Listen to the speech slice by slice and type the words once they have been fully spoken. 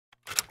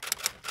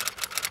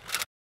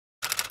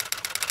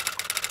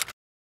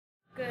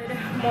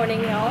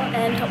morning, y'all,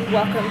 and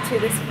welcome to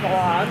this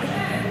vlog.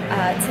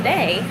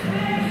 Today,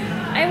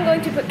 I'm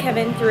going to put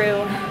Kevin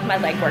through my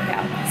leg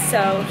workout.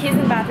 So he's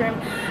in the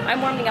bathroom.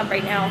 I'm warming up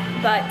right now,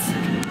 but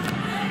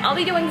I'll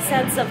be doing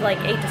sets of like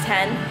 8 to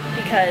 10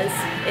 because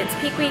it's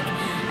peak week,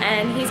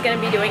 and he's going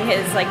to be doing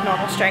his like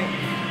normal strength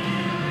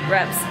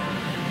reps,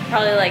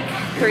 probably like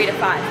 3 to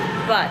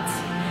 5. But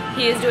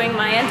he is doing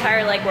my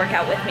entire leg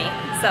workout with me,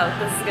 so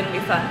this is going to be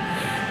fun.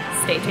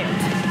 Stay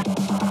tuned.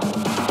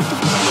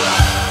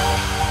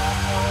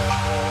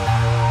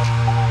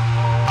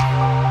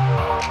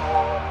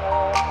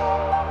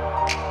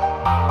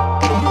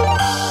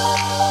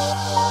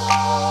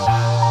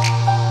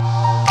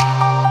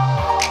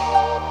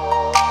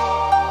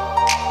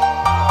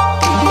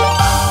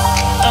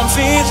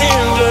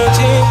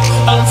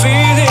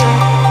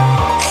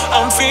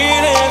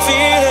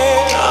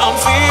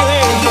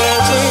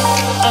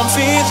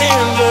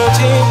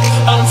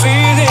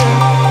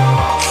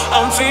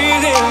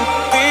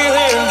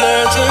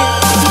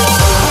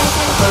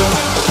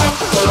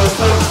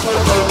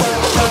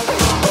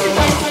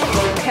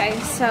 Okay,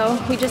 so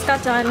we just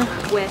got done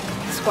with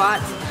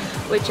squats,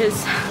 which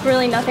is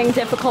really nothing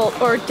difficult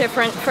or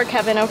different for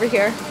Kevin over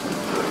here.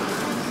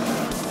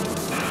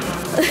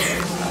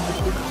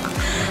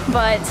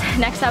 But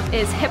next up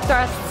is hip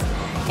thrusts,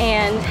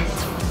 and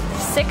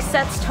 6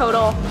 sets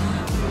total,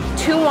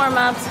 2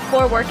 warm-ups,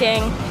 4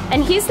 working,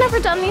 and he's never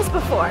done these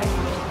before.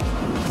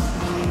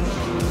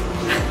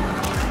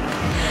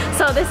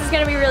 So this is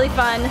gonna be really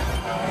fun.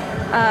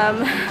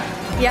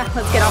 Yeah,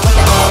 let's get on with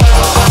it.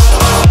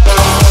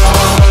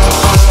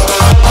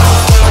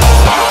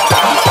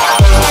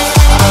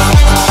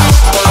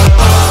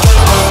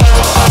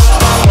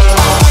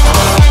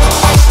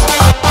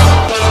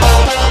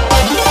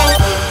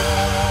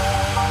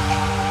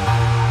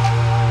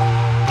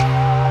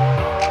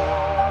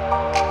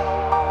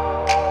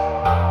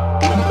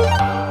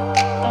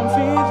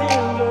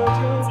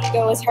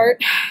 Was hurt.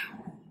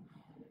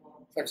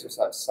 This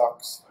exercise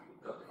sucks.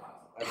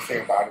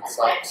 Everything about it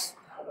sucks.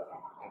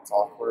 It's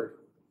awkward.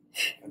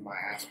 And my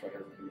ass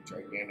better be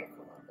gigantic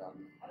when I'm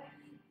done.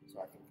 So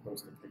I can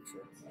post a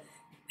picture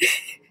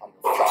on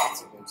the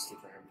thoughts of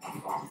Instagram.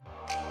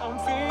 I'm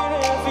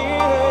feeling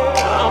dirty.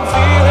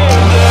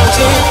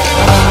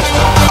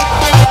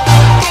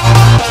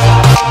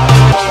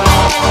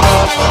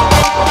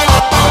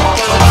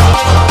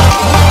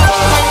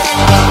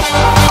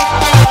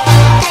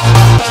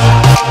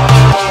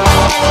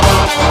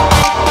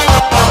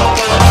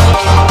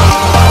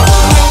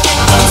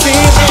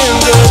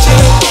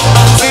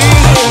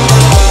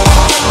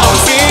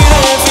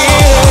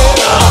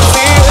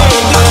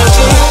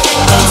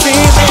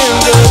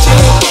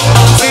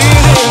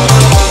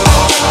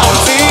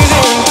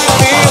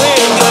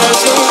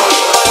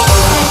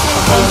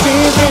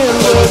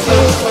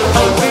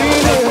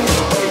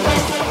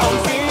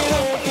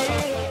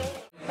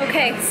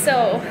 Okay,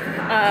 so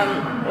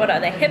what are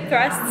they? Hip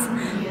thrusts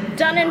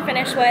done and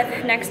finished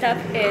with. Next up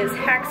is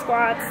hack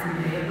squats.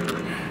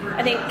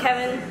 I think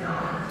Kevin,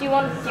 do you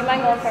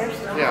mind going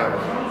first?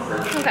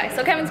 Yeah. Okay,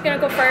 so Kevin's gonna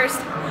go first,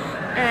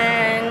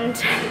 and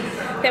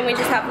then we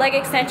just have leg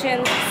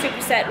extensions,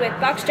 superset with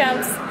box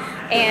jumps,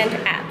 and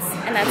abs,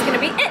 and that's gonna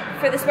be it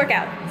for this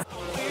workout.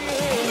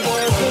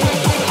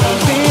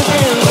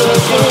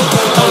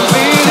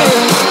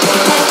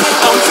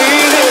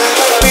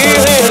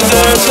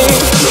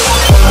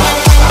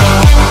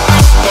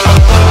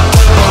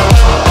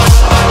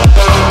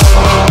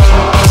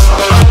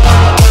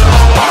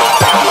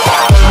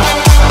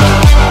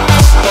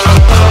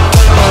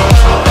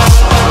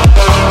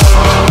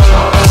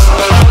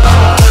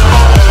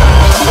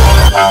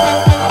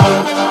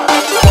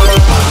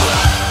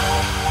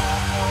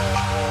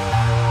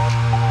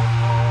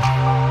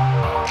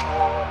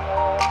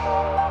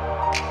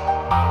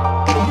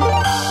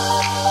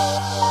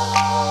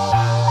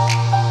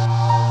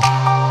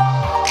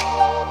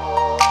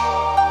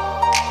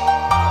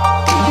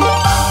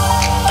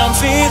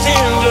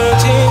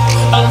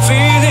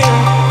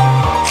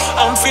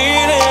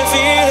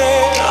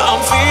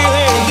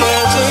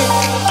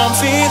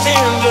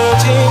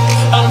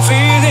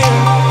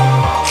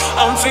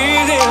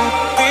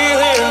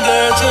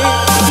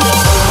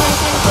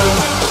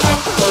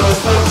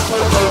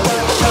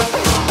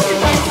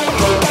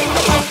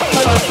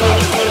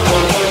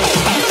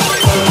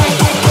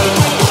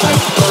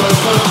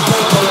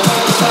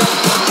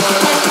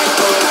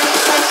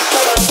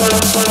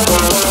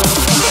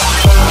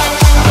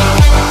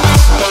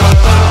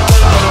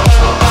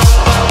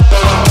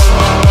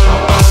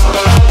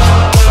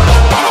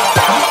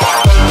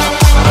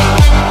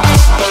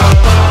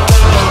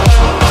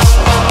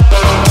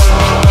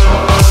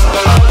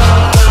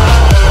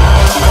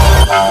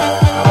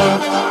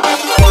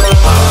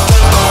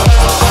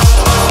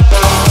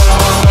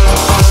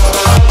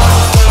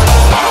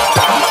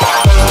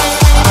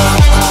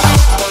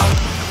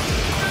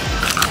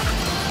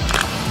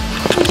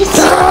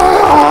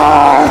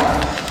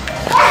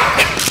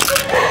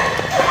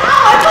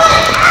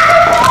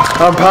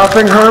 I'm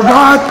popping her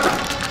butt!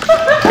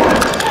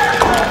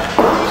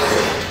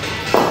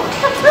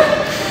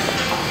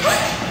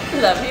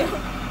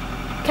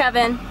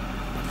 Kevin,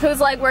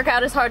 whose leg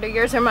workout is harder,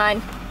 yours or mine?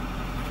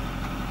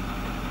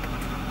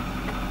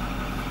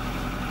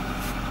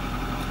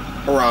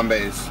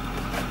 Harambe's.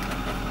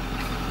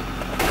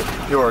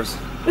 Yours.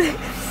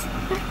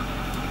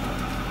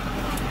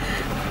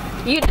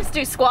 You just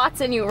do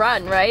squats and you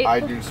run, right? I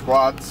do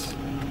squats.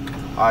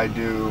 I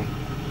do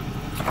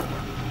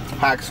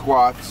hack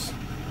squats.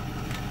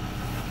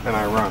 And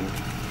I run.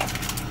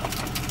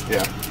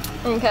 Yeah.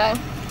 Okay.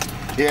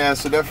 Yeah,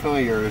 so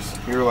definitely yours.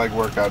 Your leg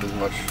workout is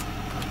much...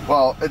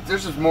 Well,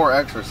 there's just more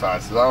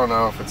exercises. I don't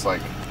know if it's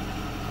like...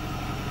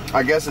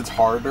 I guess it's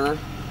harder.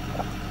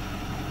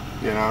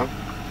 You know?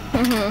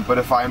 Mm-hmm. But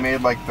if I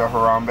made like the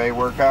Harambe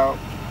workout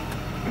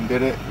and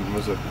did it and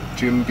was a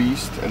gym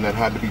beast and then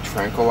had to be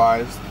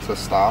tranquilized to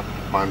stop,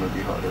 mine would be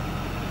harder.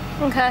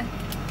 Okay.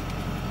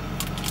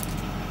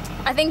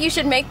 I think you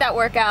should make that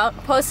workout.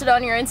 Post it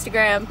on your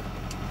Instagram.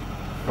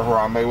 The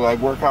Harambe leg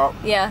workout?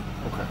 Yeah.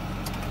 Okay.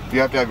 You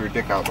have to have your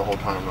dick out the whole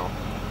time though.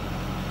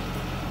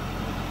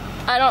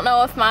 I don't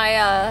know if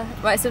my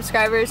my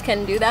subscribers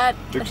can do that.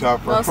 Dicks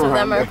out for Most of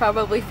them are Harambe.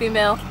 probably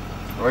female.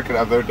 Or I could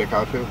have their dick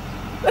out too.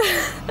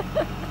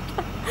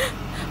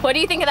 What do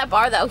you think of that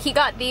bar though? He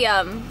got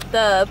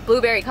the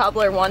blueberry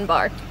cobbler 1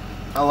 bar.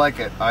 I like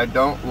it. I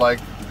don't like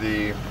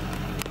the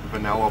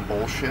vanilla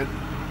bullshit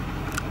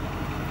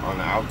on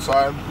the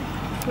outside.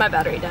 My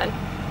battery died.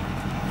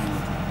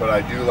 But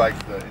I do like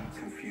the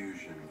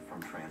confusion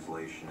from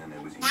translation, and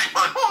it was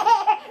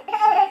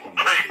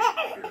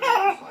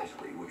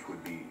precisely which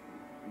would be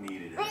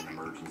needed in an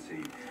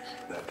emergency.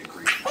 That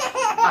degree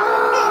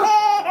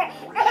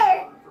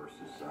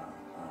versus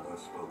a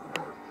spoken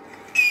word.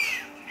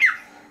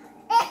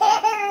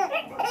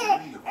 But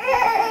during the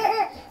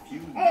few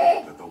knew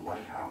that the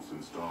White House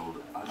installed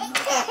another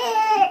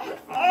secret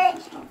phone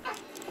system.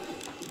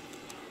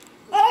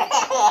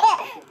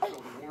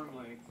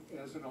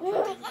 As an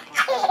alternative.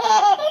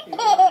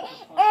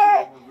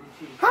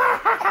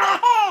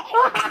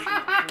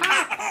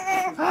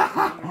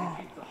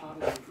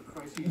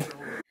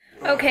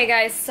 Okay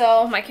guys,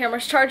 so my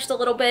camera's charged a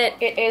little bit.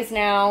 It is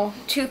now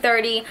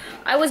 2:30.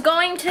 I was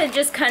going to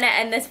just kind of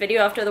end this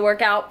video after the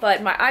workout,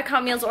 but my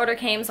Icon Meals order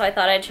came, so I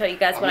thought I'd show you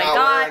guys what I got. I'm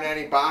not wearing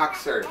any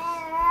boxers.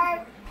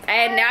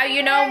 And now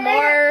you know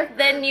more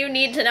than you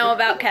need to know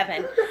about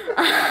Kevin.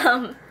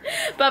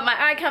 But my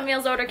Icon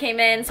Meals order came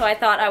in, so I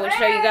thought I would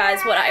show you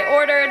guys what I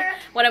ordered,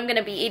 what I'm going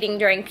to be eating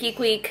during peak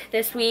week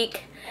this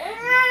week.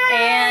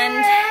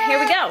 And here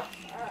we go.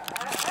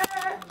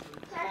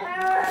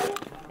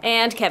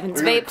 And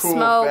Kevin's vape Cool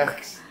smoke.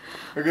 effects.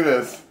 Look at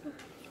this.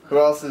 Who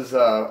else is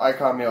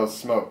Icon Meals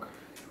smoke?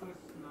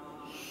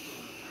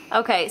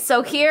 Okay,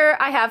 so here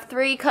I have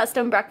 3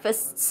 custom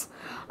breakfasts.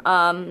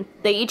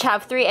 They each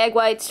have 3 egg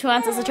whites, 2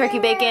 ounces of turkey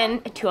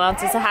bacon, 2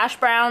 ounces of hash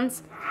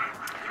browns,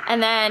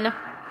 and then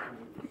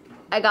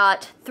I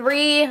got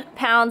 3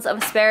 pounds of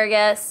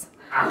asparagus,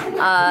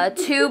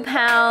 2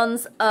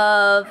 pounds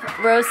of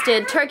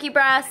roasted turkey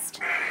breast,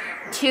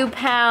 2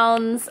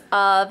 pounds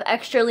of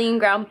extra lean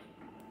ground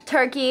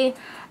turkey,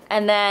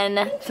 and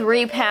then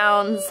 3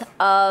 pounds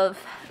of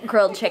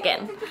grilled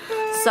chicken.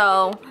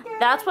 So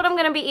that's what I'm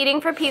going to be eating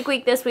for peak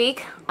week this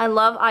week. I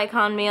love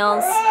Icon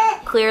Meals,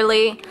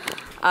 clearly.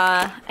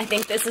 I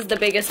think this is the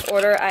biggest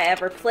order I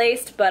ever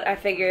placed, but I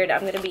figured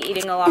I'm going to be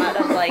eating a lot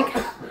of like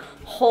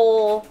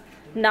whole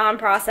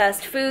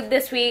non-processed food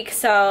this week,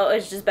 so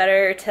it's just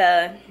better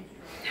to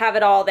have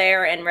it all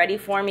there and ready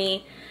for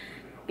me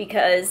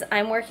because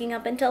I'm working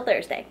up until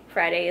Thursday.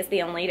 Friday is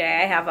the only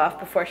day I have off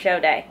before show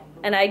day,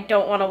 and I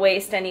don't want to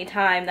waste any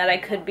time that I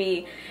could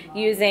be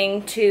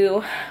using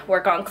to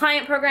work on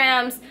client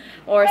programs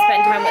or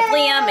spend time with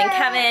Liam and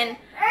Kevin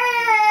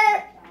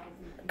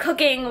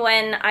cooking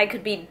when I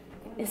could be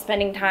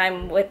spending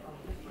time with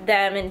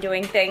them and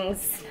doing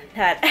things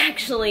that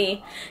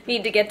actually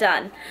need to get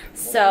done.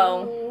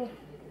 So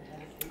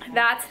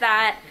that's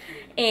that,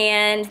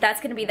 and that's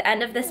gonna be the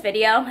end of this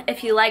video.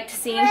 If you liked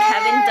seeing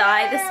Kevin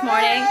die this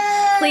morning,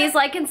 please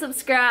like and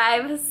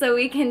subscribe so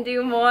we can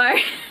do more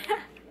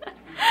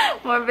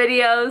more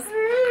videos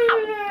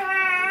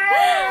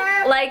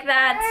like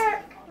that,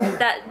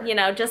 you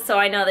know, just so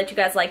I know that you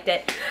guys liked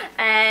it.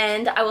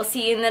 And I will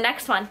see you in the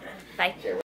next one. Bye.